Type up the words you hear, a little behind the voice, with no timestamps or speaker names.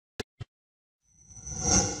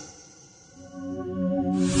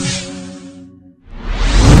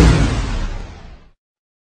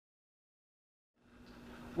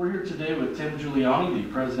We're here today with Tim Giuliani, the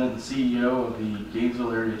President and CEO of the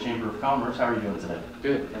Gainesville Area Chamber of Commerce. How are you doing today?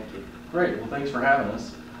 Good, thank you. Great, well thanks for having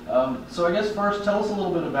us. So I guess first, tell us a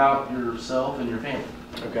little bit about yourself and your family.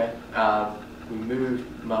 Okay,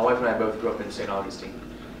 my wife and I both grew up in St. Augustine,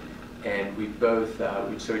 and we both,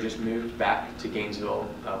 we just moved back to Gainesville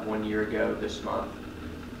 1 year ago this month,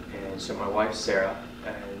 and so my wife's Sarah,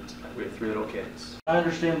 and we have 3 little kids. I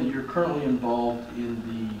understand that you're currently involved in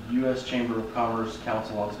the U.S. Chamber of Commerce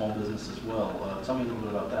Council on Small Business as well. Tell me a little bit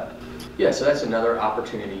about that. Yeah, so that's another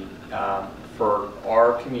opportunity for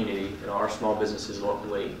our community and our small businesses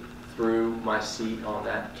locally through my seat on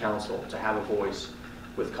that council to have a voice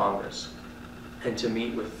with Congress and to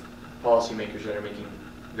meet with policymakers that are making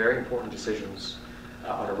very important decisions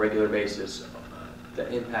on a regular basis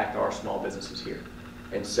that impact our small businesses here.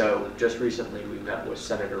 And so just recently we met with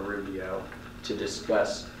Senator Rubio to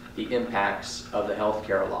discuss the impacts of the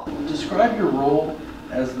healthcare law. Describe your role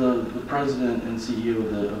as the President and CEO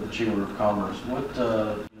of the Chamber of Commerce. What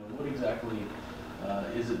exactly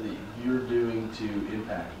is it that you're doing to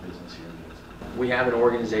impact business here in Gainesville? We have an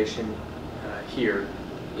organization here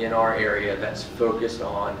in our area that's focused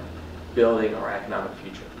on building our economic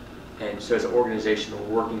future. And so as an organization,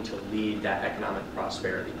 we're working to lead that economic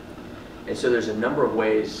prosperity. And so there's a number of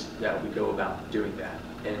ways that we go about doing that.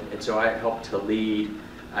 And so I help to lead,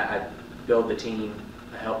 I build the team,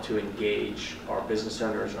 I help to engage our business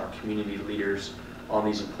owners and our community leaders on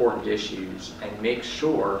these important issues and make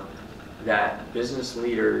sure that business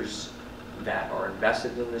leaders that are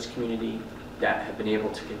invested in this community, that have been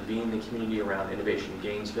able to convene the community around Innovation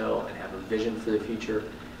Gainesville and have a vision for the future,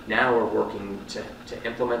 now we're working to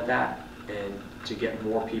implement that and to get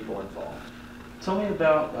more people involved. Tell me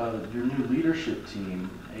about your new leadership team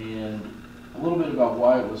and a little bit about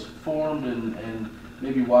why it was formed and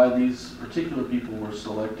maybe why these particular people were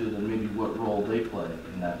selected and maybe what role they play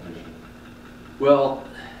in that vision. Well,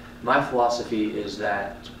 my philosophy is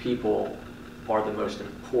that people are the most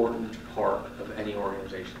important part of any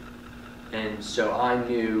organization. And so I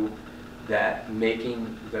knew that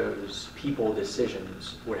making those people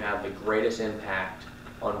decisions would have the greatest impact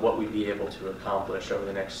on what we'd be able to accomplish over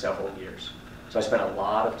the next several years. So I spent a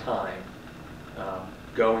lot of time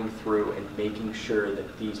going through and making sure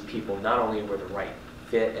that these people not only were the right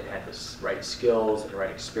fit and had the right skills and the right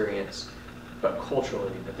experience, but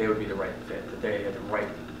culturally that they would be the right fit, that they had the right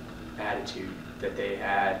attitude, that they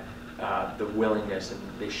had the willingness and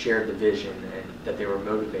they shared the vision and that they were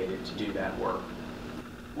motivated to do that work.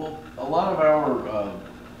 Well, a lot of our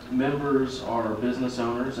members are business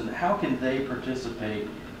owners, and how can they participate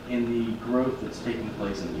in the growth that's taking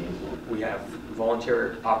place in Gainesville? We have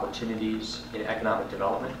volunteer opportunities in economic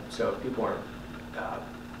development. So if people are,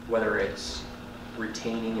 whether it's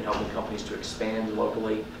retaining and helping companies to expand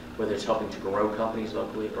locally, whether it's helping to grow companies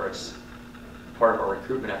locally, or it's part of our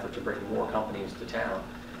recruitment effort to bring more companies to town,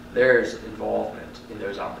 there's involvement in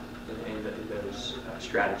those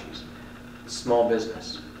strategies. Small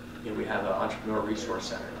business, we have an entrepreneur resource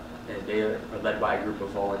center, and they are led by a group of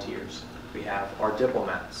volunteers. We have our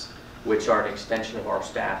diplomats, which are an extension of our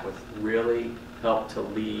staff, which really help to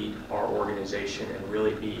lead our organization and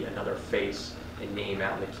really be another face and name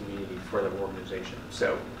out in the community for the organization.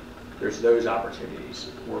 So there's those opportunities.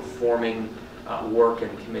 We're forming work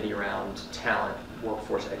and committee around talent,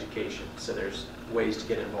 workforce education. So there's ways to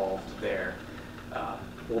get involved there.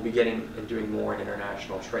 We'll be getting and doing more in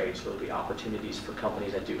international trade. So there'll be opportunities for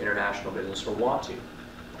companies that do international business or want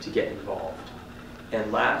to get involved. And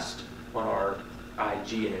last, on our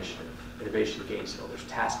IG initiative, Innovation Gainesville, there's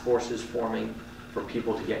task forces forming for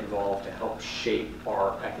people to get involved to help shape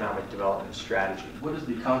our economic development strategy. What is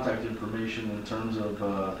the contact information in terms of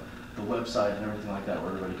the website and everything like that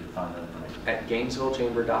where everybody can find that information? At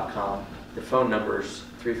GainesvilleChamber.com, the phone number is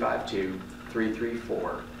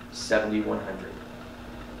 352-334-7100.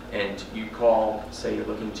 And you call, say you're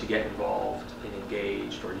looking to get involved and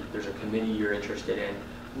engaged, or there's a committee you're interested in.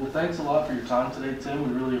 Well, thanks a lot for your time today, Tim.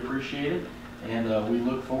 We really appreciate it, and we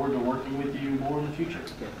look forward to working with you more in the future.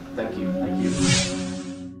 Yeah, thank you. Thank you.